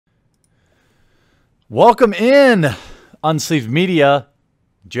Welcome in, Unsleeved Media.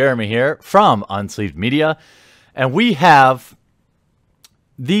 Jeremy here from Unsleeved Media. And we have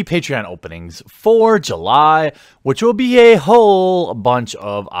the Patreon openings for July, which will be a whole bunch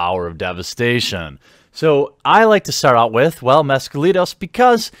of Hour of Devastation. So I like to start out with, well, Mescalitos,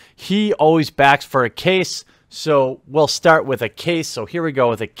 because he always backs for a case. So we'll start with a case. So here we go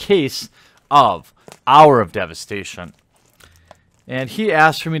with a case of Hour of Devastation. And he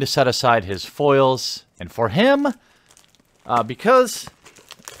asked for me to set aside his foils. And for him, because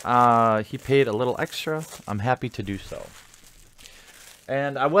he paid a little extra, I'm happy to do so.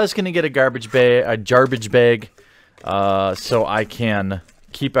 And I was going to get a garbage bag, so I can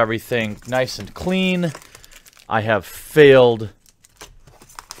keep everything nice and clean. I have failed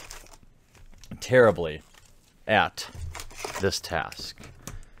terribly at this task.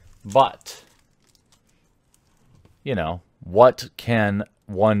 But, you know, what can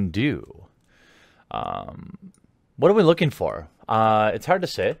one do? What are we looking for? It's hard to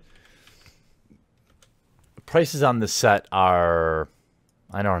say. Prices on this set are,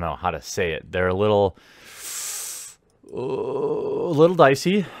 I don't know how to say it. They're a little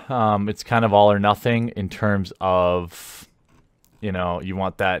dicey. It's kind of all or nothing in terms of, you know, you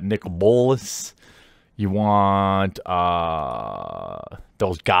want that nickel bolus. You want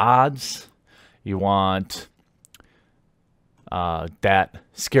those gods. You want that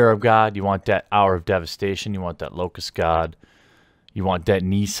Scarab God. You want that Hour of Devastation. You want that Locust God. You want that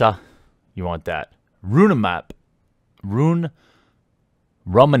Nissa. You want that Rumanap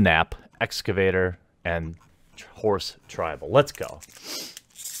Excavator and Horse Tribal. Let's go.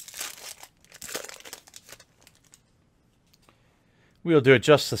 We'll do it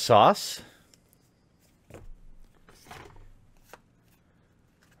just the sauce.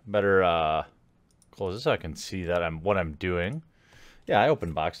 Better close this so I can see that what I'm doing. Yeah, I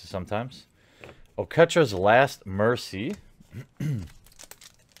open boxes sometimes. Oketra's Last Mercy.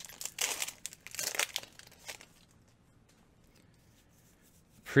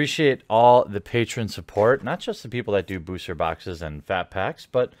 Appreciate all the patron support. Not just the people that do booster boxes and fat packs,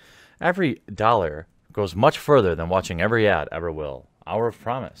 but every dollar goes much further than watching every ad ever will. Hour of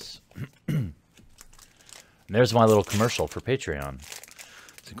Promise. And there's my little commercial for Patreon.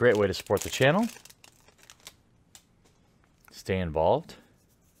 It's a great way to support the channel. Stay involved.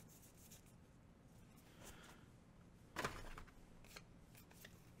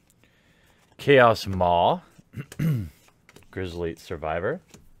 Chaos Maw. Grizzly Survivor.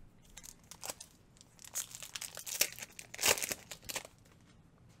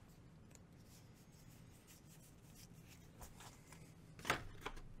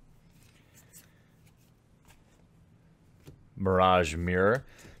 Mirage Mirror.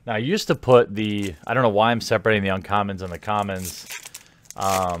 Now, I used to put the... I don't know why I'm separating the uncommons and the commons.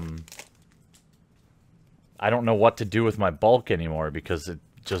 I don't know what to do with my bulk anymore because it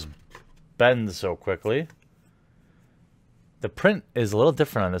just bends so quickly. The print is a little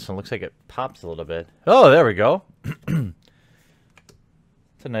different on this one. Looks like it pops a little bit. Oh, there we go. It's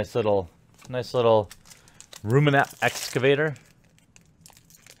a nice little Rumanap Excavator.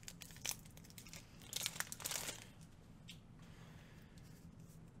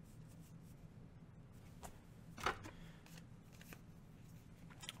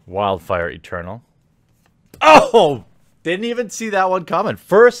 Wildfire Eternal. Oh! Didn't even see that one coming.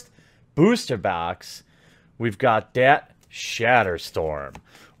 First booster box. We've got that Shatterstorm.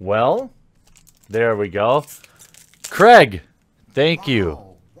 Well, there we go. Craig, thank you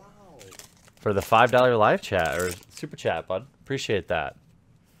for the $5 live chat or super chat, bud. Appreciate that.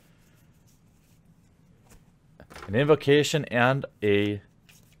 An invocation and a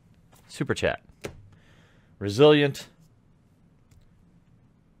super chat. Resilient.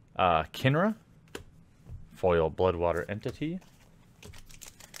 Kinra, foil Bloodwater Entity.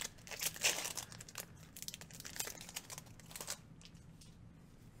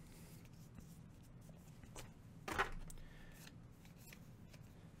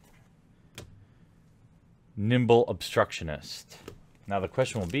 Nimble Obstructionist. Now the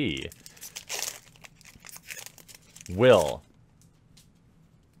question will be, will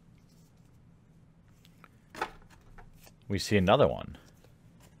we see another one?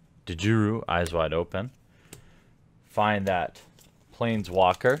 Dejuru, Eyes Wide Open. Find that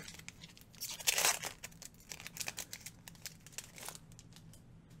Planeswalker.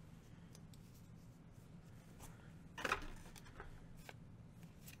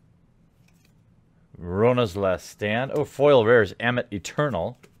 Rona's Last Stand. Oh, foil rares. Amit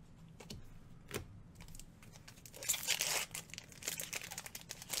Eternal.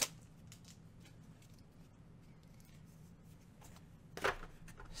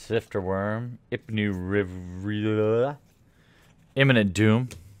 Sifter Worm, Hypnu Imminent Doom.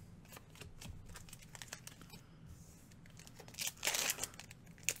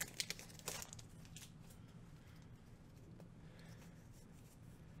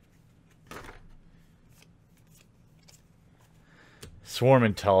 Swarm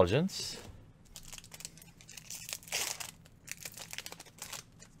Intelligence.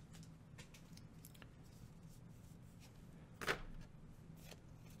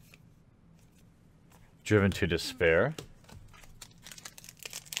 Driven to Despair.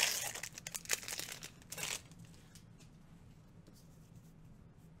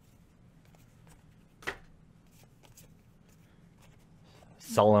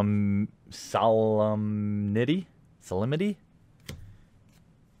 Solemnity? Solemnity?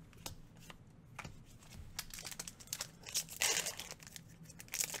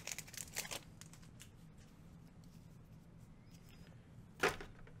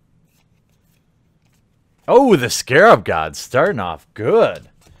 Oh, the Scarab God starting off good.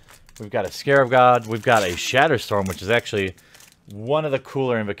 We've got a Scarab God. We've got a Shatterstorm, which is actually one of the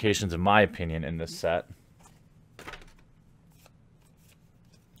cooler invocations, in my opinion, in this set.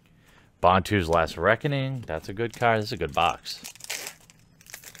 Bontu's Last Reckoning. That's a good card. This is a good box.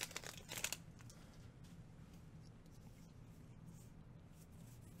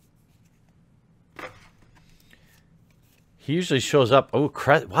 He usually shows up. Oh,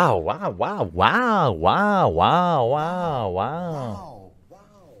 wow, wow, wow, wow, wow, wow, wow, wow.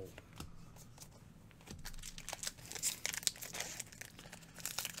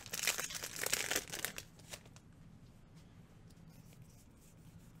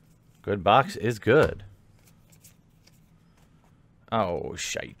 Good box is good. Oh,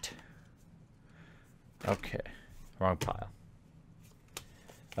 shite. Okay, wrong pile.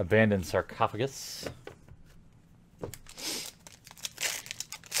 Abandoned Sarcophagus.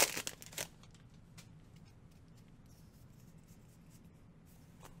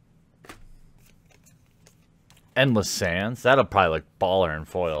 Endless Sands. That'll probably look baller in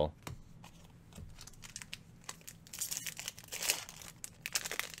foil.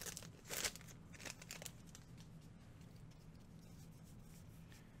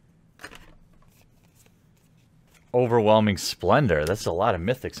 Overwhelming Splendor. That's a lot of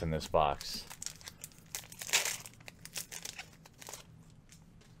mythics in this box.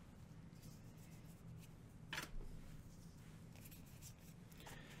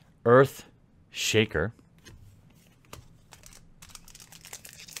 Earth Shaker.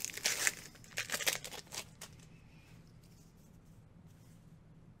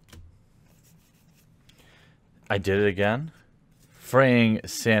 I did it again. Fraying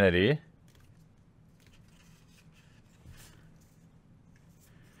Sanity.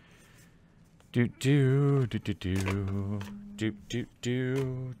 Do do do do do do do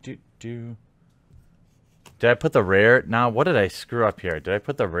do do do. Did I put the rare? Now, what did I screw up here? Did I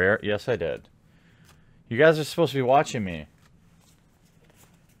put the rare? Yes, I did. You guys are supposed to be watching me.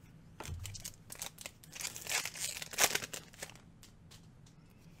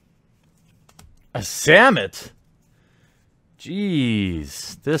 A Samet?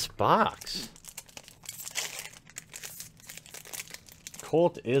 Jeez, this box.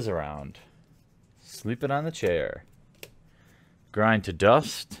 Colt is around. Sleeping on the chair. Grind to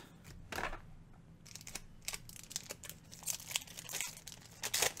Dust.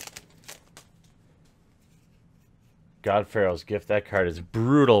 God Pharaoh's Gift. That card is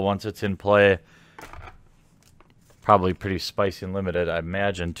brutal once it's in play. Probably pretty spicy and limited, I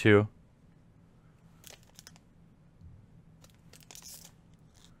imagine, too.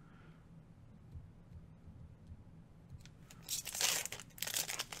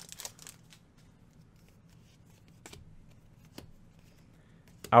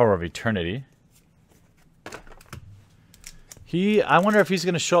 Hour of Eternity. I wonder if he's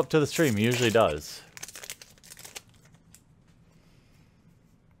going to show up to the stream. He usually does.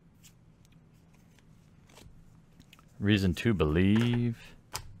 Reason to Believe.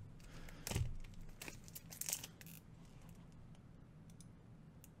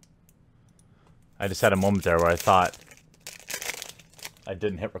 I just had a moment there where I thought I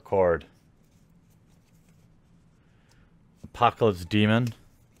didn't hit record. Apocalypse Demon.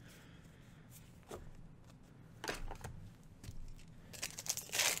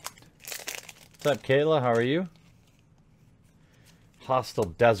 What's up, Kayla? How are you? Hostile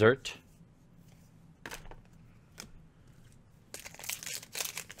Desert.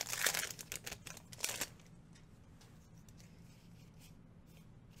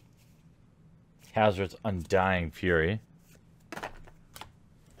 Hazard's Undying Fury.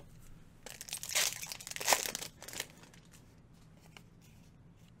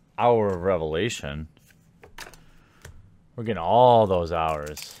 Hour of Revelation. We're getting all those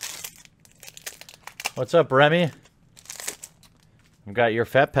hours. What's up, Remy? We've got your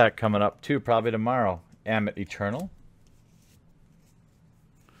Fat Pack coming up, too, probably tomorrow. Amit Eternal.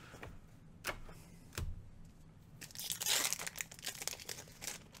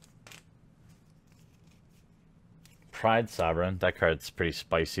 Pride Sovereign. That card's pretty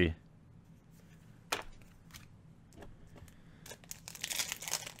spicy.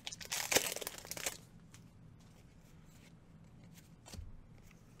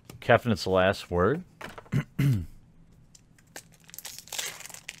 Kefnit's Last Word.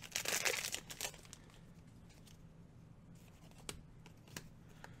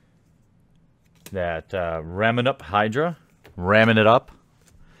 That ramming up Hydra. Ramming it up.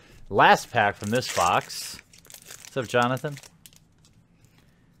 Last pack from this box. What's up, Jonathan?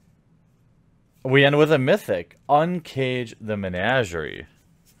 We end with a mythic. Uncage the Menagerie.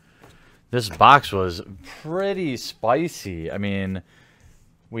 This box was pretty spicy. I mean,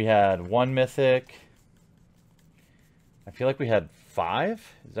 we had one mythic. I feel like we had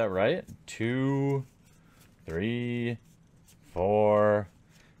 5. Is that right? 2, 3, 4,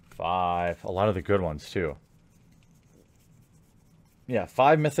 5. A lot of the good ones, too. Yeah,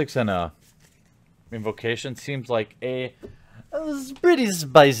 5 mythics and a invocation. Seems like a pretty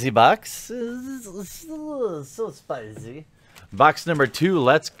spicy box. So spicy. Box number 2,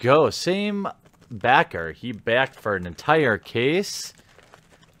 let's go. Same backer. He backed for an entire case.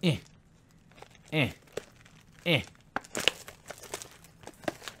 Well,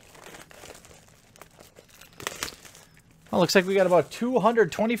 looks like we got about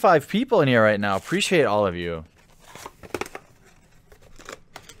 225 people in here right now. Appreciate all of you.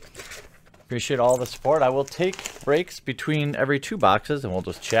 Appreciate all the support. I will take breaks between every 2 boxes, and we'll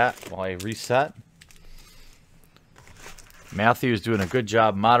just chat while I reset. Matthew's doing a good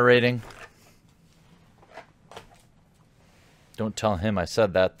job moderating. Don't tell him I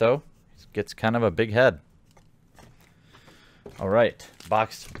said that, though. He gets kind of a big head. All right.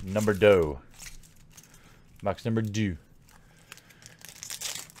 Box number 2. Box number 2.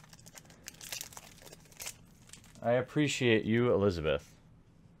 I appreciate you, Elizabeth.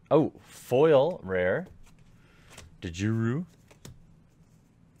 Oh, foil rare. Dejuru.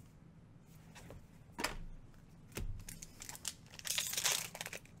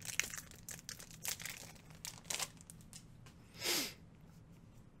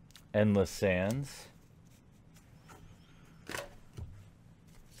 Endless Sands.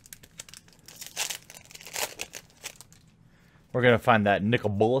 We're going to find that Nicol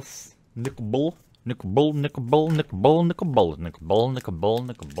Bolas. Nicol Bull. Nicol Bull, Nicol Bull, Nicol Bull, Nicol Bull, Nicol Bull, Nicol Bull,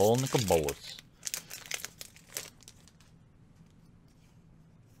 Nicol Bull, Nicol Bolas.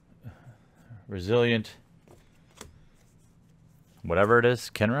 Resilient. Whatever it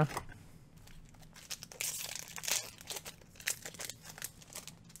is, Kenra.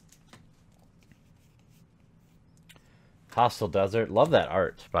 Hostile Desert. Love that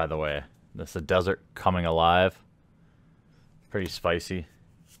art, by the way. This is the desert coming alive. Pretty spicy.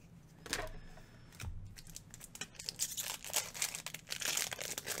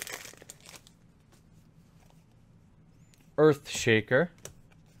 Earthshaker.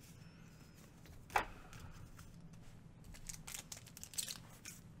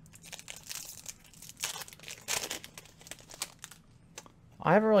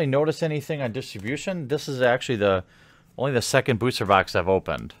 I haven't really noticed anything on distribution. This is actually only the second booster box I've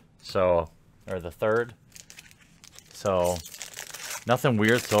opened. So, or the third. So, nothing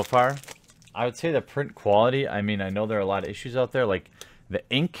weird so far. I would say the print quality, I mean, I know there are a lot of issues out there. Like the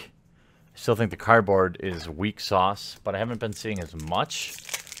ink, I still think the cardboard is weak sauce, but I haven't been seeing as much.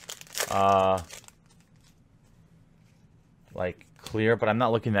 Like clear, but I'm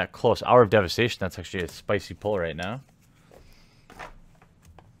not looking that close. Hour of Devastation, that's actually a spicy pull right now.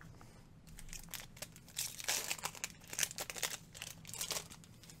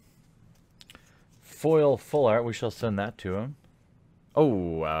 Foil full art, we shall send that to him.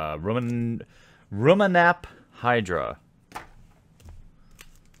 Oh, Rumanap Hydra.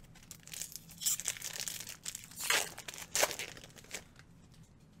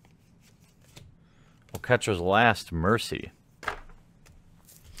 Oketra's Last Mercy.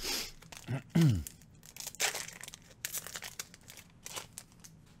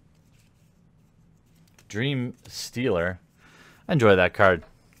 Dream Stealer. I enjoy that card.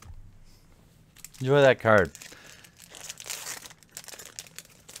 Enjoy that card.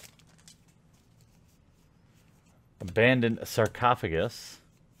 Abandoned Sarcophagus.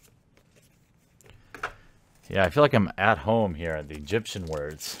 Yeah, I feel like I'm at home here at the Egyptian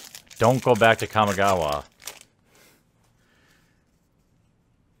words. Don't go back to Kamigawa.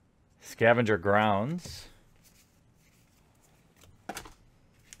 Scavenger Grounds.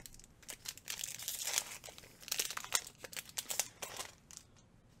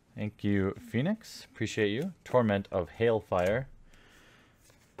 Thank you, Phoenix. Appreciate you. Torment of Hailfire.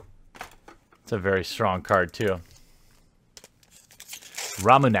 It's a very strong card, too.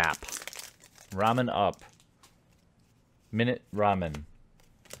 Ramunap. Ramen Up. Minute Ramen.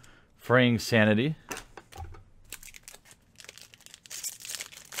 Fraying Sanity.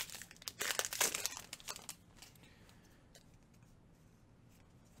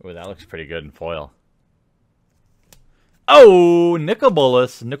 Oh, that looks pretty good in foil. Oh,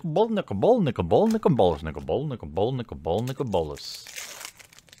 Nicol-Bolas. Nicol-Bolas, Nicol-Bolas, Nicol-Bolas, Nicol-Bolas, Nicol-Bolas, Nicol-Bolas, Nicol-Bolas, Nicol-Bolas.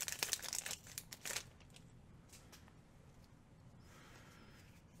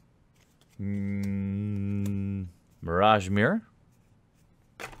 Mirage Mirror.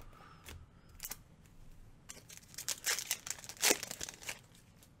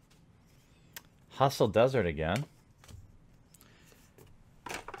 Hostile Desert again.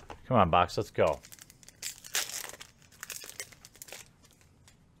 Come on, box, let's go.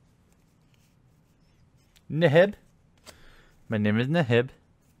 Nahib. My name is Nahib.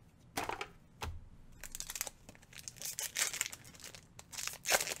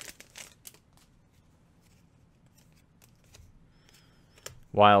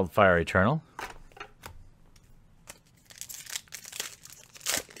 Wildfire Eternal.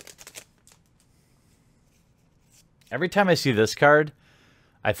 Every time I see this card,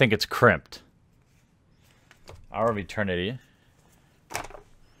 I think it's crimped. Hour of Eternity.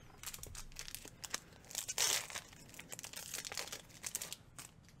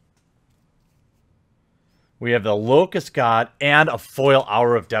 We have the Locust God and a foil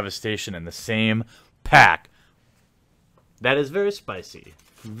Hour of Devastation in the same pack. That is very spicy.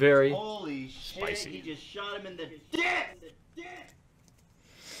 Very Holy spicy. shit, he just shot him in the dick!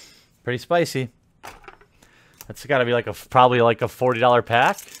 Pretty spicy. That's got to be like probably like a $40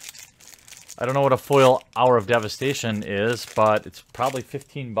 pack. I don't know what a foil Hour of Devastation is, but it's probably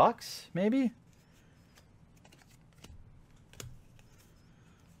 15 bucks, maybe?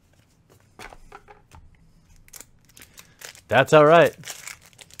 That's all right.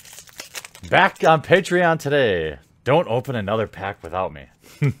 Back on Patreon today. Don't open another pack without me.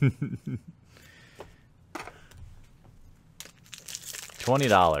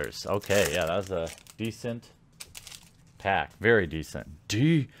 $20. Okay, yeah, that was a decent pack. Very decent.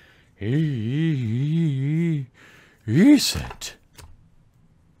 Decent.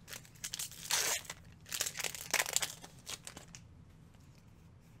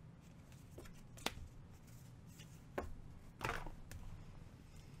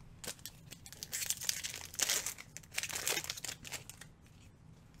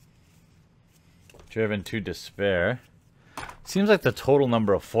 Driven to Despair. Seems like the total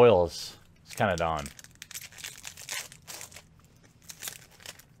number of foils is kind of down.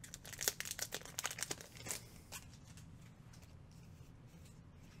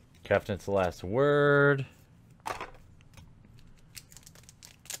 Captain's the Last Word.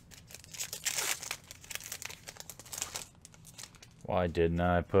 Why didn't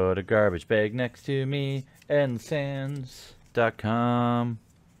I put a garbage bag next to me? Endsands.com.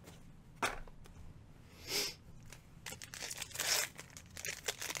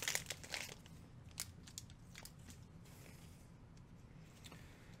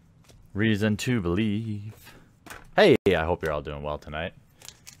 Reason to Believe. Hey, I hope you're all doing well tonight.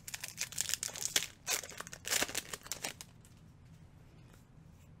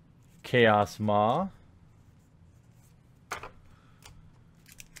 Chaos Maw.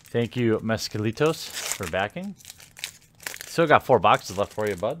 Thank you, Mescalitos, for backing. Still got 4 boxes left for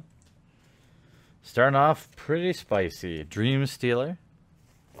you, bud. Starting off pretty spicy. Dream Stealer.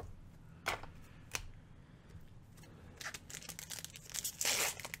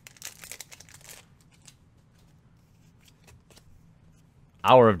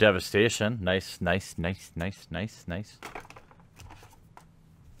 Hour of Devastation. Nice.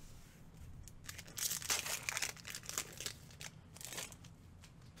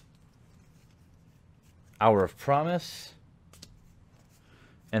 Hour of Promise.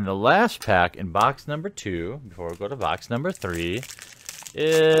 And the last pack in box number 2, before we go to box number 3,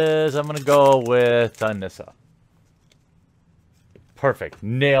 is I'm going to go with Nissa. Perfect.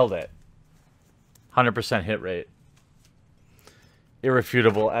 Nailed it. 100% hit rate.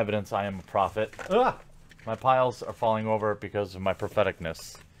 Irrefutable evidence I am a prophet. Ugh! My piles are falling over because of my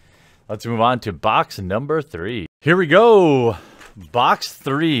propheticness. Let's move on to box number 3. Here we go. Box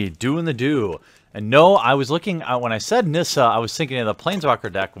 3, doing the do. And no, I was looking at, when I said Nissa, I was thinking of the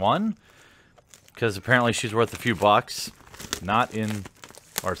Planeswalker deck one. Because apparently she's worth a few bucks. Not in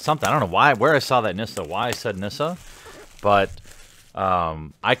or something. I don't know where I saw that Nissa, why I said Nissa, but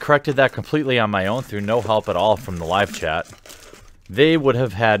I corrected that completely on my own through no help at all from the live chat. They would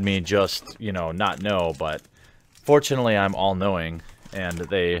have had me just, you know, not know, but fortunately I'm all-knowing, and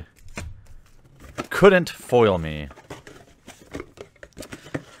they couldn't foil me.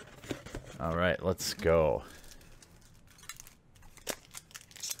 All right, let's go.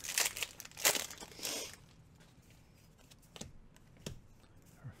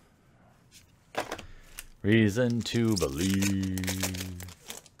 Reason to believe.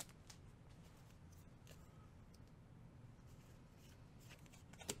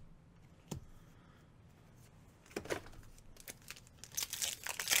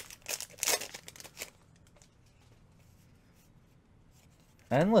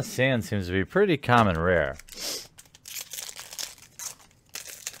 Endless Sand seems to be pretty common rare.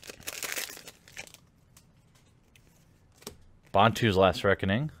 Bantu's Last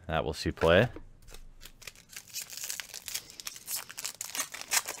Reckoning. That we'll see play.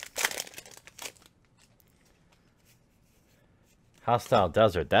 Hostile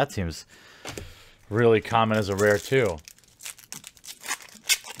Desert. That seems really common as a rare too.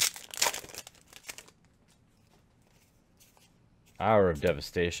 Hour of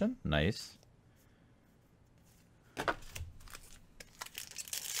Devastation. Nice.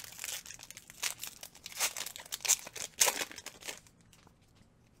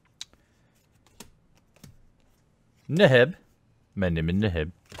 Neheb. My name is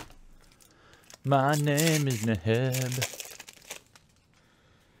Neheb. My name is Neheb.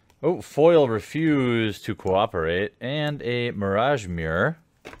 Oh, foil refused to cooperate. And a Mirage Mirror.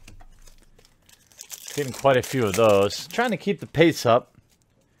 Getting quite a few of those. Trying to keep the pace up.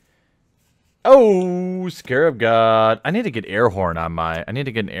 Oh, Scarab God. I need to get air horn on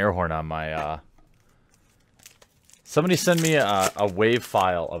my... Somebody send me a wave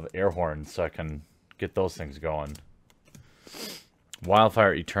file of air horns so I can get those things going.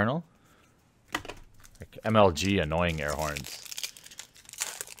 Wildfire Eternal. Like MLG annoying air horns.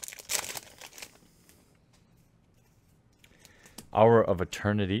 Hour of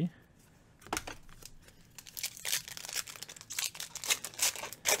Eternity.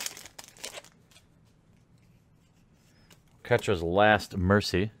 Ketra's Last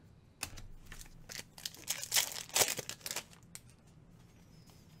Mercy.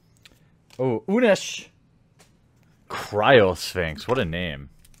 Oh, Unesh. Cryosphinx. What a name.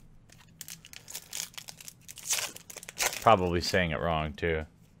 Probably saying it wrong, too.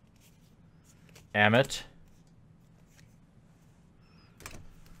 Amit.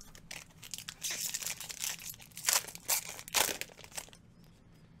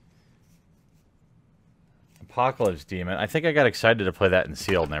 Apocalypse Demon. I think I got excited to play that in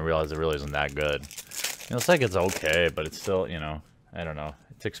sealed, and I realized it really isn't that good. It looks like it's okay, but it's still, you know, I don't know.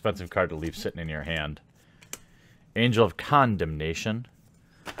 It's an expensive card to leave sitting in your hand. Angel of Condemnation.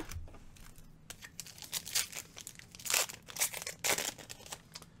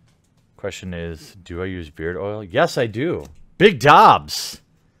 Question is, do I use beard oil? Yes, I do. Big Dobbs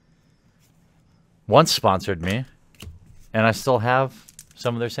once sponsored me, and I still have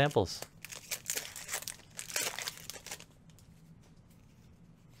some of their samples.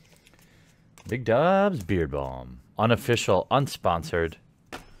 Big Dobbs Beard Balm. Unofficial, unsponsored,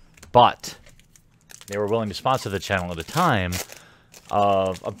 but they were willing to sponsor the channel at a time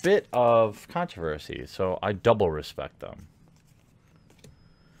of a bit of controversy, so I double respect them.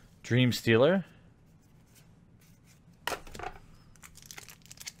 Dream Stealer.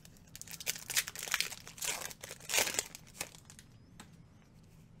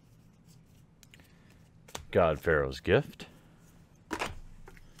 God Pharaoh's Gift.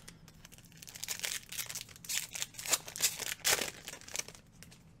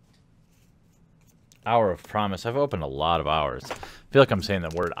 Hour of Promise. I've opened a lot of hours. I feel like I'm saying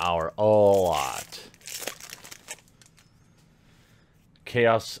the word hour a lot.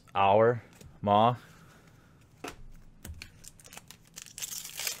 Chaos Hour. Maw.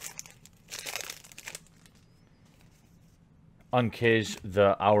 Uncaged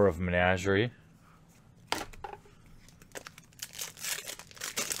the Hour of Menagerie.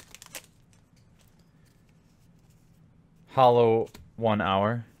 Hollow 1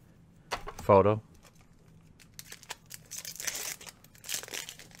 hour. Photo.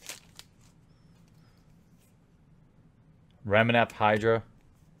 Ramanap Hydra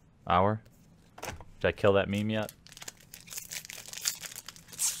hour. Did I kill that meme yet?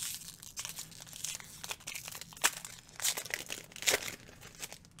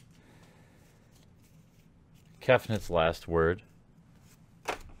 Kefnit's Last Word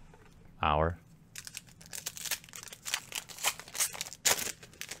hour.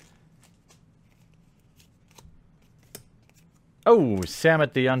 Oh,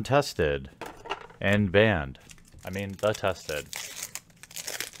 Samet the Untested. And Banned. I mean, the Tested.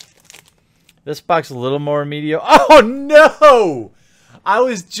 This box a little more mediocre. Oh, no! I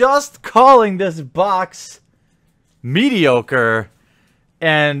was just calling this box mediocre.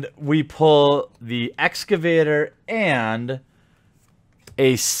 And we pull the Excavator and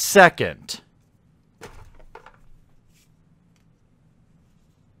a second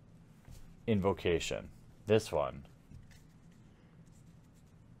Invocation. This one.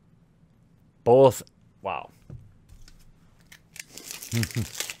 Both. Wow.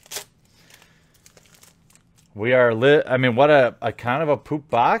 We are lit. I mean, what a kind of a poop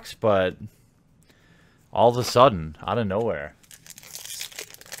box, but all of a sudden, out of nowhere.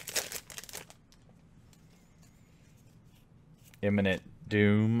 Imminent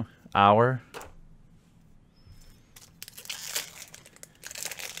Doom Hour.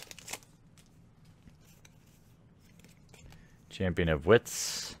 Champion of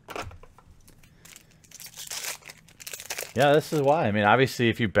Wits. Yeah, this is why. I mean, obviously,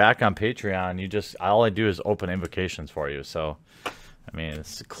 if you back on Patreon, you just all I do is open invocations for you. So, I mean,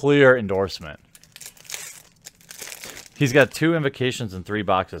 it's a clear endorsement. He's got 2 invocations and 3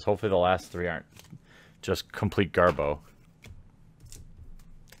 boxes. Hopefully, the last 3 aren't just complete garbo.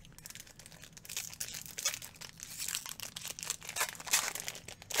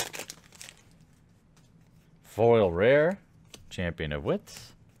 Foil Rare, Champion of Wits.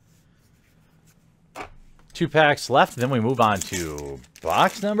 2 packs left, then we move on to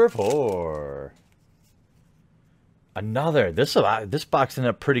box number 4. Another. This box ended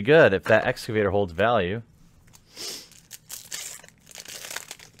up pretty good if that Excavator holds value.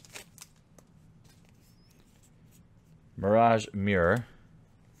 Mirage Mirror.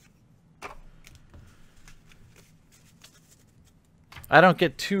 I don't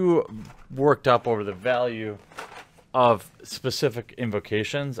get too worked up over the value of specific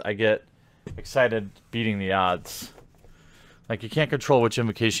invocations. I get excited beating the odds. Like, you can't control which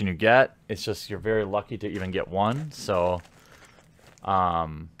invocation you get. It's just you're very lucky to even get one. So,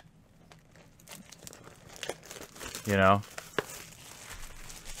 you know,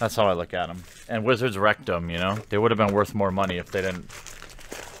 that's how I look at them. And Wizards wrecked them, you know. They would have been worth more money if they didn't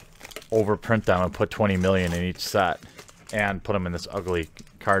overprint them and put 20 million in each set and put them in this ugly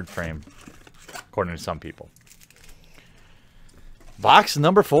card frame, according to some people. Box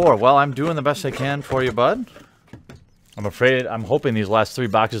number 4. Well, I'm doing the best I can for you, bud. I'm hoping these last 3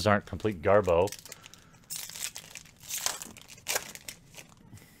 boxes aren't complete garbo.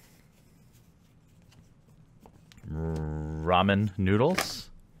 Ramen noodles.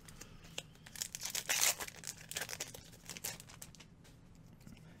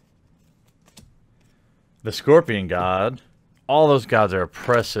 The Scorpion God. All those gods are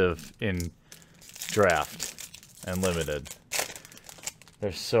oppressive in draft and limited.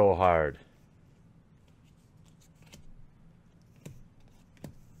 They're so hard.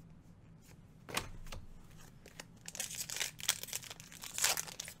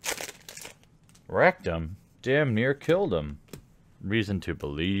 Wrecked him. Damn near killed him. Reason to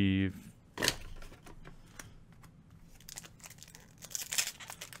believe.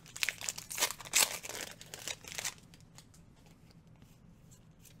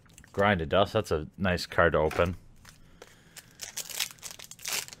 Grind to Dust. That's a nice card to open.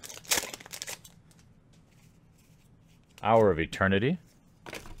 Hour of Eternity.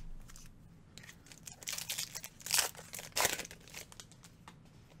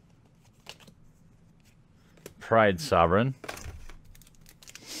 Pride Sovereign.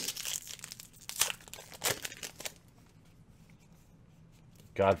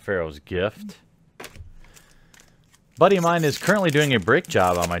 God Pharaoh's Gift. Buddy of mine is currently doing a brake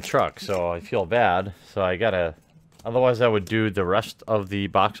job on my truck, so I feel bad. So I gotta... Otherwise, I would do the rest of the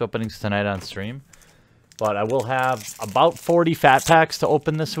box openings tonight on stream. But I will have about 40 fat packs to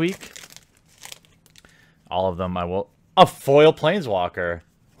open this week. All of them I will... A foil Planeswalker.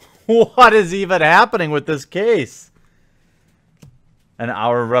 What is even happening with this case? An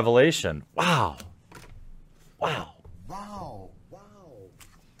Hour of Revelation. Wow. Wow. Wow. Wow.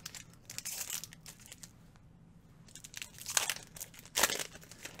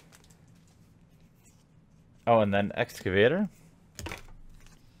 Oh, and then Excavator.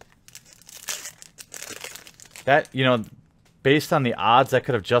 That, you know, based on the odds, that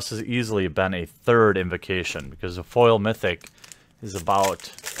could have just as easily been a 3rd invocation, because the foil mythic is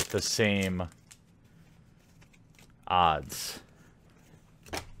about the same odds.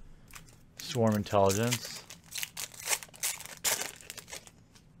 Swarm Intelligence.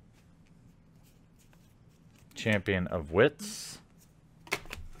 Champion of Wits.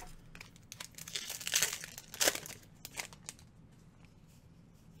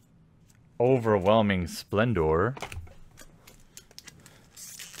 Overwhelming Splendor.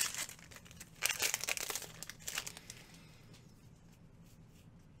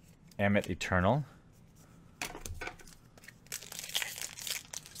 Amit Eternal.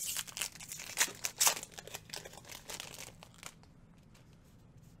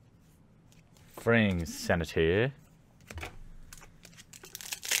 Fraying Sanity.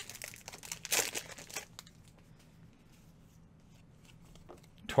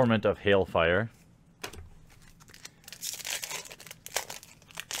 Torment of Hailfire.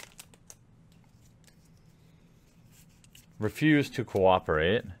 Refuse to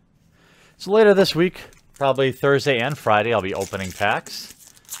Cooperate. So later this week, probably Thursday and Friday, I'll be opening packs.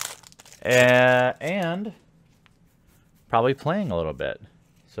 And probably playing a little bit.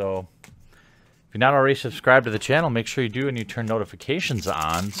 So if you're not already subscribed to the channel, make sure you do and you turn notifications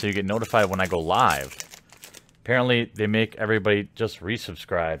on so you get notified when I go live. Apparently, they make everybody just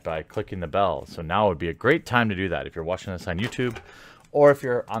resubscribe by clicking the bell. So now would be a great time to do that if you're watching this on YouTube or if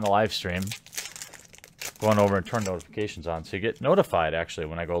you're on the live stream. Go on over and turn notifications on so you get notified, actually,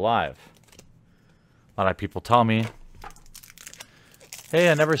 when I go live. A lot of people tell me, hey,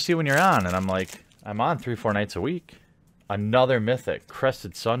 I never see when you're on. And I'm like, I'm on 3-4 nights a week. Another Mythic,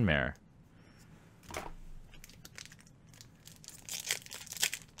 Crested Sunmare.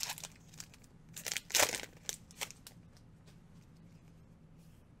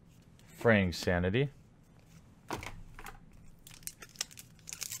 Fraying Sanity.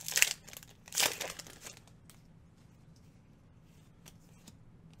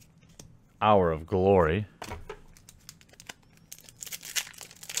 Hour of Glory.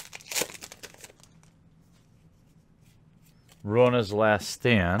 Rona's Last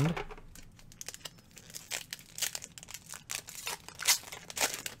Stand.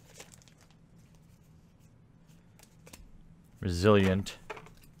 Resilient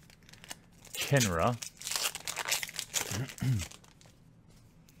Kinra.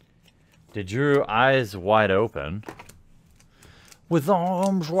 Did your eyes wide open? With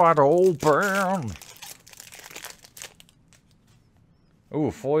arms wide open.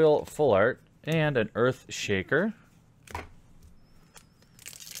 Ooh, foil full art and an Earth Shaker.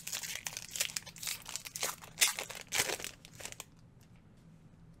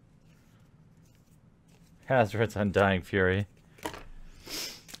 Hazard's Undying Fury.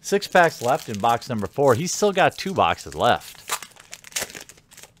 6 packs left in box number 4. He's still got 2 boxes left.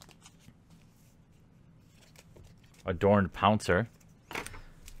 Adorned Pouncer.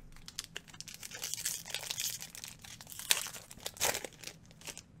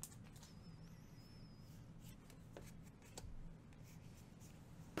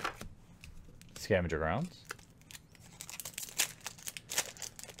 Scavenger Grounds.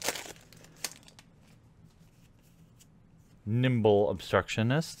 Nimble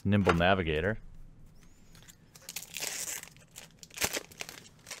Obstructionist, Nimble Navigator.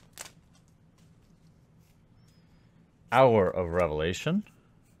 Hour of Revelation.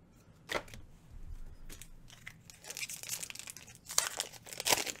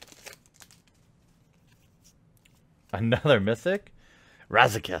 Another Mythic,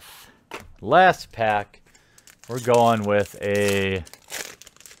 Razaketh. Last pack, we're going with a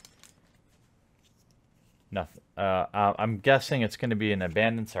nothing. I'm guessing it's going to be an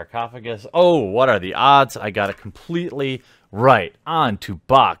Abandoned Sarcophagus. Oh, what are the odds? I got it completely right. On to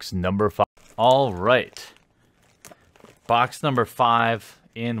box number 5. All right. Box number 5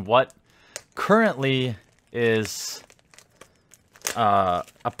 in what currently is a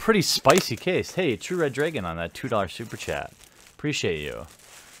pretty spicy case. Hey, True Red Dragon on that $2 super chat. Appreciate you.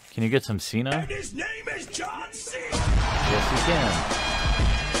 Can you get some Cena? And his name is John Cena. Yes, you can.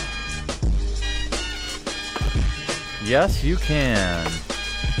 Yes, you can.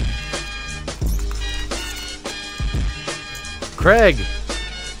 Craig.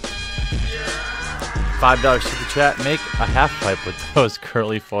 $5 super chat. Make a half pipe with those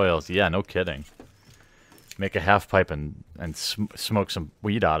curly foils. Yeah, no kidding. Make a half pipe and smoke some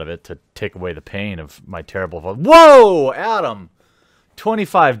weed out of it to take away the pain of my terrible foil. Whoa, Adam.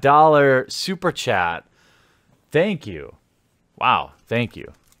 $25 super chat. Thank you. Wow, thank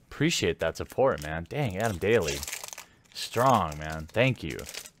you. Appreciate that support, man. Dang, Adam Daly. Strong, man. Thank you.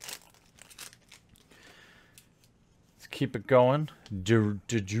 Let's keep it going.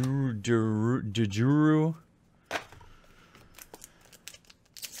 Dejuru.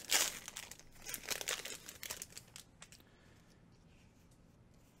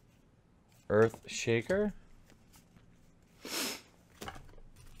 Earth Shaker.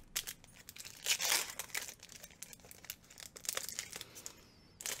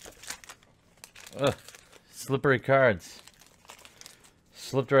 Ugh. Slippery cards.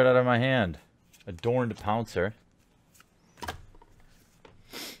 Slipped right out of my hand. Adorned Pouncer.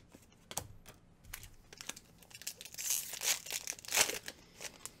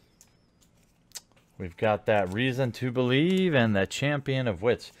 We've got that Reason to Believe and that Champion of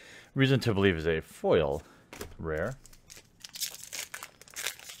Wits. Reason to Believe is a foil rare.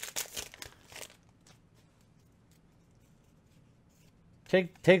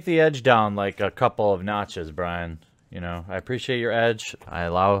 Take the edge down like a couple of notches, Brian. You know, I appreciate your edge. I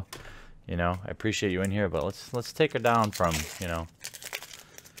appreciate you in here, but let's take it down from,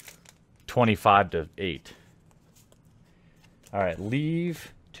 25 to 8. All right,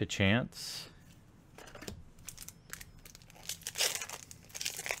 leave to chance.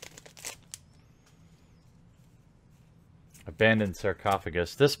 Abandoned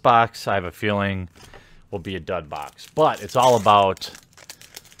Sarcophagus. This box, I have a feeling, will be a dud box, but it's all about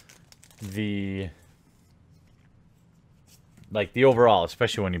the overall,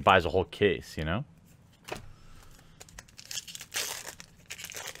 especially when he buys a whole case, you know?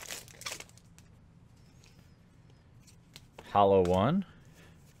 Hollow one.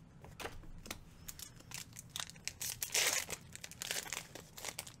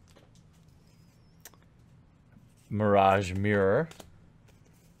 Mirage Mirror.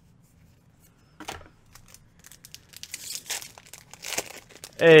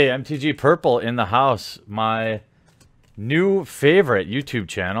 Hey, MTG Purple in the house. My new favorite YouTube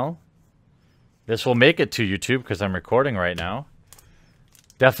channel. This will make it to YouTube because I'm recording right now.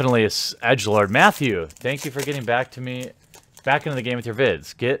 Definitely it's Edgelord. Matthew, thank you for getting back to me. Back into the game with your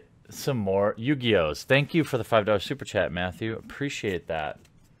vids. Get some more Yu-Gi-Ohs. Thank you for the $5 super chat, Matthew. Appreciate that.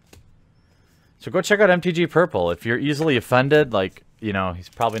 So go check out MTG Purple. If you're easily offended, like, he's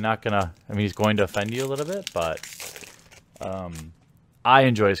probably not gonna, he's going to offend you a little bit, but I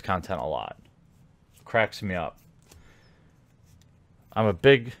enjoy his content a lot. Cracks me up. I'm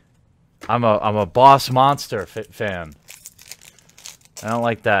a Boss Monster fan. I don't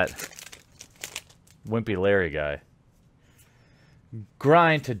like that wimpy Larry guy.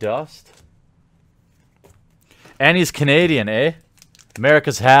 Grind to Dust. And he's Canadian, eh?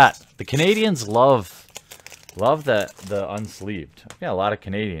 America's hat. The Canadians love the unsleeved. Yeah, a lot of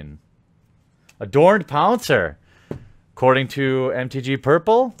Canadian. Adorned Pouncer. According to MTG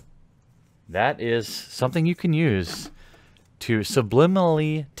Purple, that is something you can use to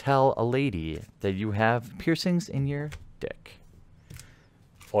subliminally tell a lady that you have piercings in your dick.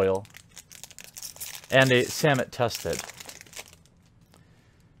 Foil. And a Samet tested.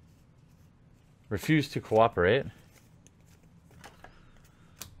 Refuse to cooperate.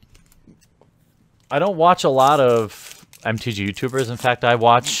 I don't watch a lot of MTG YouTubers. In fact, I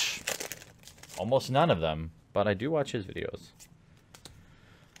watch almost none of them, but I do watch his videos.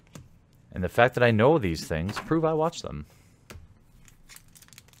 And the fact that I know these things prove I watch them.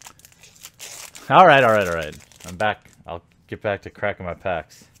 All right. I'm back. I'll get back to cracking my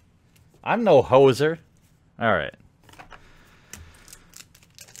packs. I'm no hoser. All right.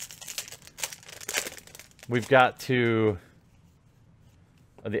 We've got to...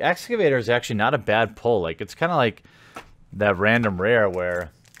 The Excavator is actually not a bad pull. Like, it's kind of like that random rare where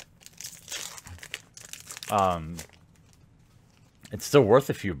it's still worth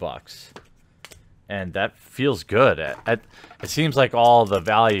a few bucks. And that feels good. It seems like all the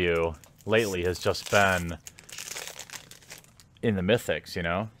value lately has just been in the mythics, you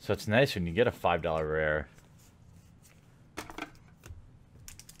know? So it's nice when you get a $5 rare.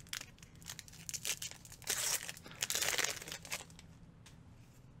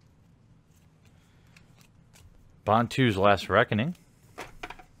 Bontu's Last Reckoning.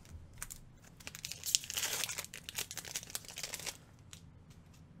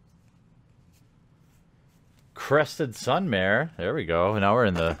 Crested Sunmare. There we go. Now we're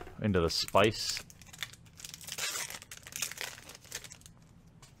into the spice.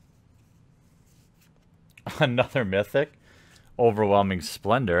 Another mythic. Overwhelming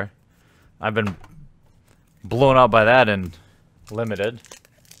Splendor. I've been blown out by that in limited.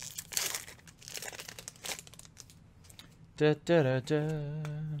 Da, da, da, da.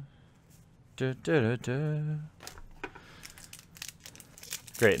 Da, da, da, da.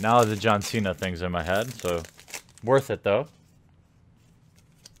 Great, now the John Cena thing's in my head, so worth it though.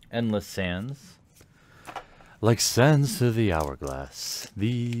 Endless Sands. Like sands through the hourglass,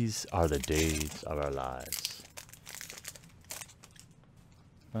 these are the days of our lives.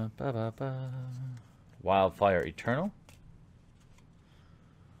 Ba, ba, ba, ba. Wildfire Eternal.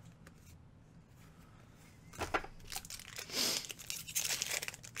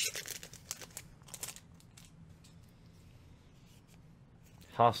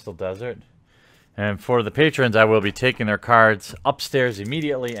 Hostile Desert. And for the patrons, I will be taking their cards upstairs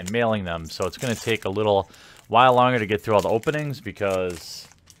immediately and mailing them. So it's going to take a little while longer to get through all the openings because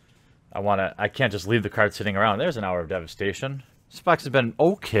I can't just leave the card sitting around. There's an Hour of Devastation. This box has been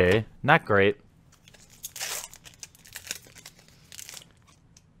okay, not great.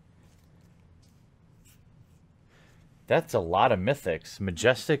 That's a lot of mythics.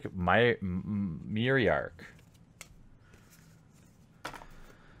 Majestic Myriarch.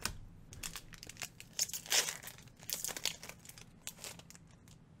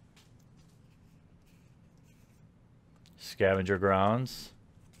 Scavenger Grounds.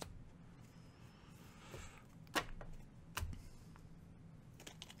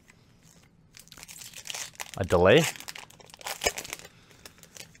 A delay?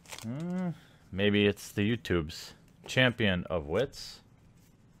 Maybe it's the YouTubes. Champion of Wits.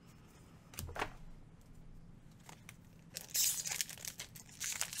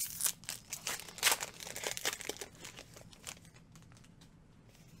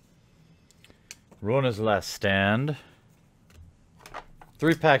 Runa's Last Stand.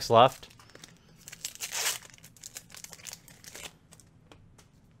 3 packs left.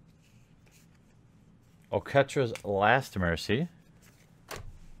 Oketra's Last Mercy.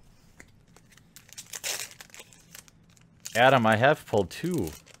 Adam, I have pulled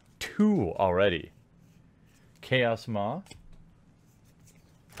two already. Chaos Maw.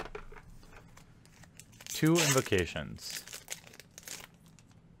 2 Invocations.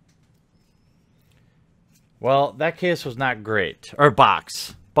 Well, that case was not great. Or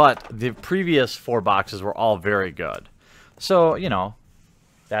box. But the previous 4 boxes were all very good. So, you know,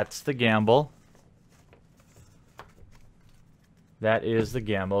 that's the gamble. That is the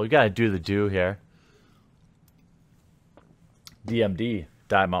gamble. We gotta do the do here. DMD,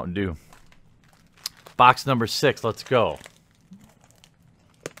 Diet Mountain Dew. Box number 6, let's go.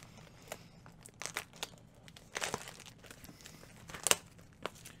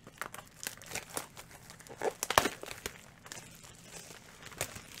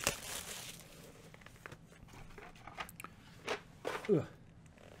 Ugh.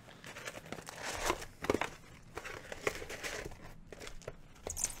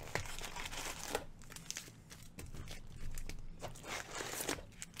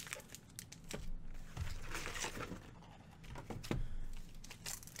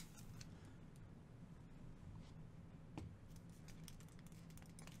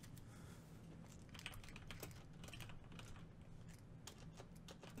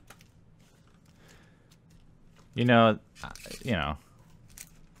 You know.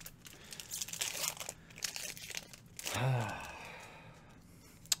 I'm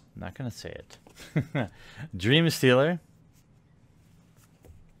not gonna say it. Dream Stealer.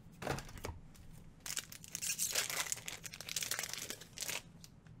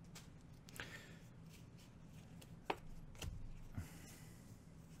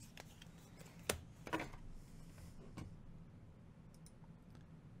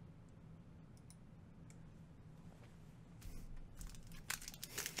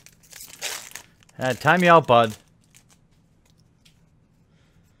 Time you out, bud.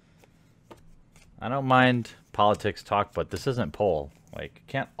 I don't mind politics talk, but this isn't poll. Like, it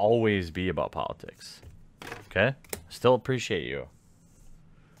can't always be about politics. Okay? Still appreciate you.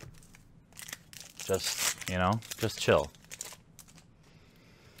 Just, you know, just chill.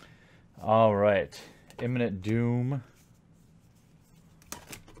 All right. Imminent Doom.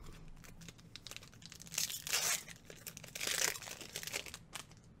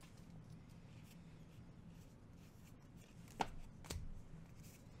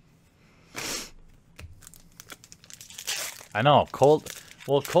 I know, Colt.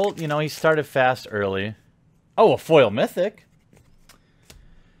 Well, Colt, you know, he started fast early. Oh, a foil mythic.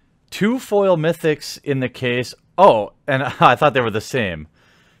 2 foil mythics in the case. Oh, and I thought they were the same.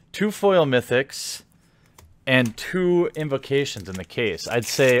 2 foil mythics and 2 invocations in the case. I'd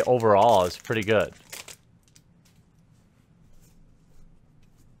say overall is pretty good.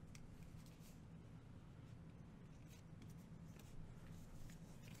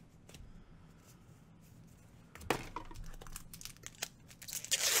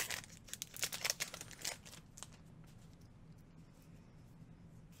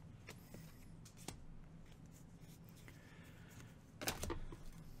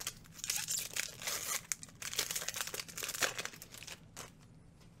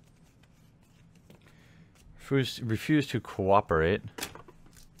 Refuse to cooperate.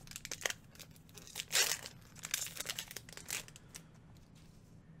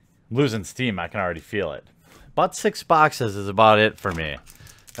 Losing steam, I can already feel it. About 6 boxes is about it for me.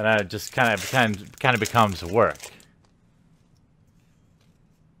 And it just kind of becomes work.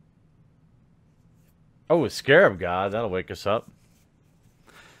 Oh, Scarab God. That'll wake us up.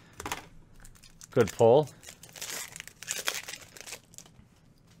 Good pull.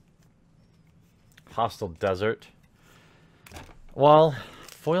 Hostile Desert. Well,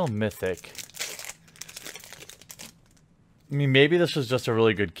 foil Mythic. I mean, maybe this was just a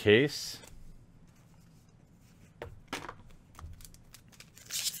really good case.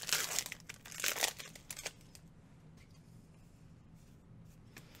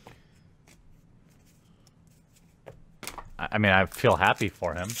 I mean, I feel happy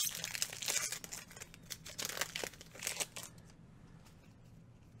for him.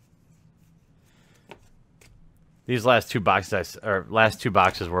 These last two boxes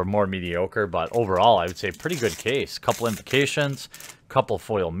were more mediocre, but overall, I would say pretty good case. Couple Invocations, couple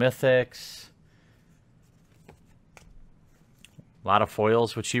foil Mythics. A lot of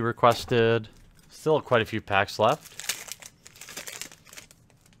foils, which he requested. Still quite a few packs left.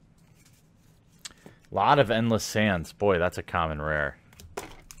 A lot of Endless Sands. Boy, that's a common rare.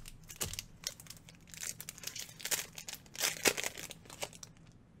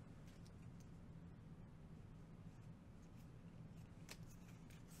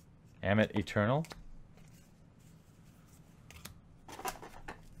 Amit Eternal.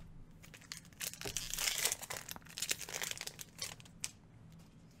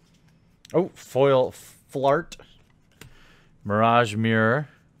 Oh, foil Flart. Mirage Mirror.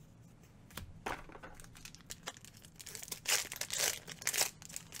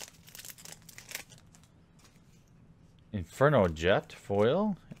 Inferno Jet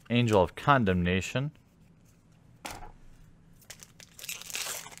foil. Angel of Condemnation.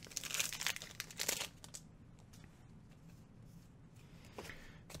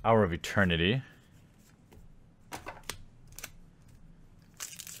 Hour of Eternity.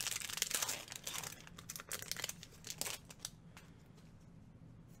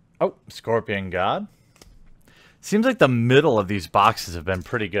 Oh, Scorpion God. Seems like the middle of these boxes have been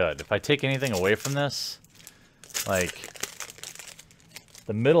pretty good. If I take anything away from this, like,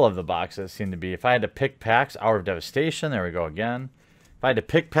 the middle of the boxes seem to be, if I had to pick packs, Hour of Devastation, there we go again. If I had to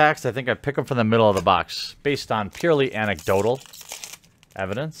pick packs, I think I'd pick them from the middle of the box, based on purely anecdotal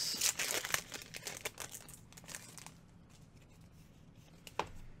evidence.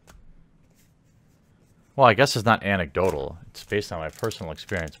 Well, I guess it's not anecdotal. It's based on my personal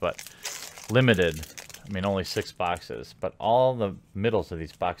experience, but limited. I mean, only 6 boxes, but all the middles of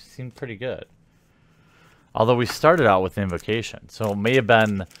these boxes seem pretty good. Although we started out with Invocation, so it may have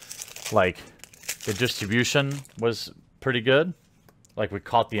been like the distribution was pretty good. Like we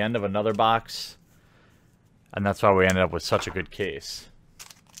caught the end of another box, and that's why we ended up with such a good case.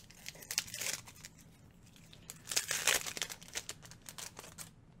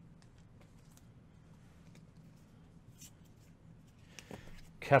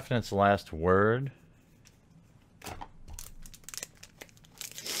 Kefnet's Last Word.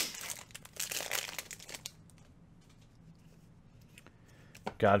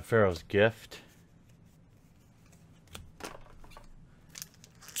 God Pharaoh's Gift.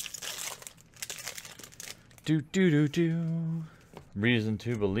 Reason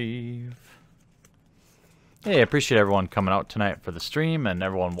to Believe. Hey, I appreciate everyone coming out tonight for the stream and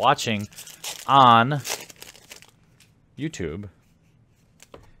everyone watching on YouTube.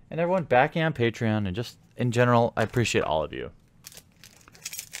 And everyone backing on Patreon and just in general, I appreciate all of you.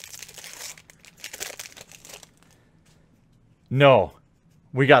 No.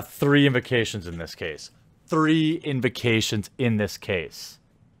 We got 3 invocations in this case. 3 invocations in this case.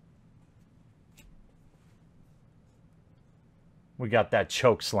 We got that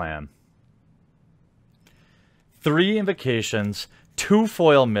choke slam. 3 invocations, 2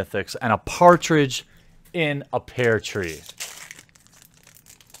 foil mythics, and a partridge in a pear tree.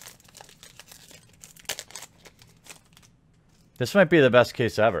 This might be the best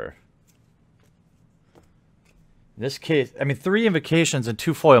case ever. This case, I mean, 3 invocations and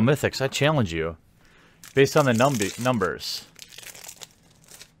 2 foil mythics. I challenge you, based on the numbers.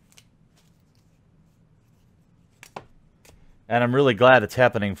 And I'm really glad it's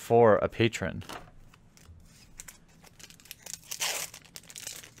happening for a patron.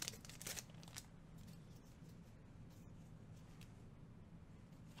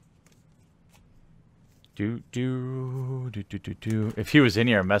 If he was in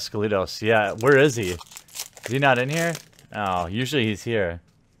here, Mescalitos. Yeah, where is he? Is he not in here? Oh, usually he's here.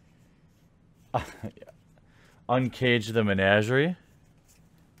 Uncage the Menagerie.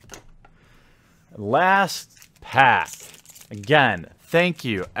 Last pack. Again, thank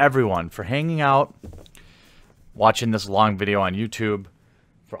you everyone for hanging out, watching this long video on YouTube,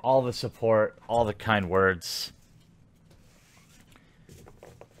 for all the support, all the kind words.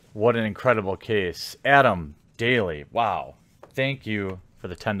 What an incredible case. Adam Daly. Wow. Thank you for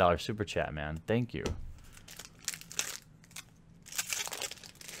the $10 super chat, man. Thank you.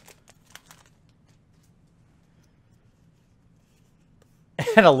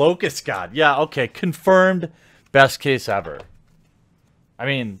 And a Locust God. Yeah, okay. Confirmed best case ever. I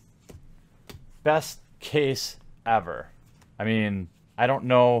mean, best case ever. I mean, I don't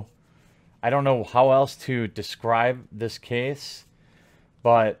know how else to describe this case,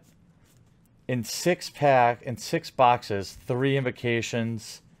 but in 6-pack, in 6 boxes, 3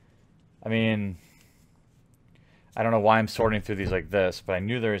 invocations. I mean, I don't know why I'm sorting through these like this, but I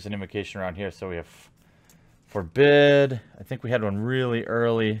knew there was an invocation around here. So we have Forbid. I think we had one really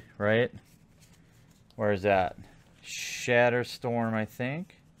early, right? Where is that? Shatterstorm, I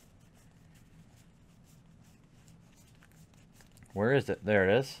think. Where is it? There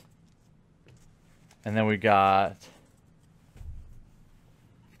it is. And then we got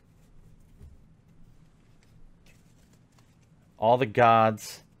all the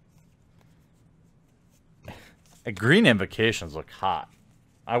gods. Green invocations look hot,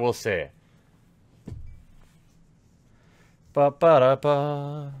 I will say.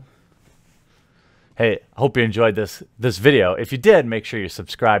 Ba-ba-da-ba. Hey, I hope you enjoyed this video. If you did, make sure you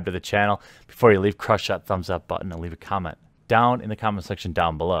subscribe to the channel. Before you leave, crush that thumbs up button and leave a comment down in the comment section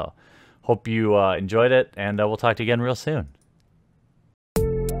down below. Hope you enjoyed it, and we'll talk to you again real soon.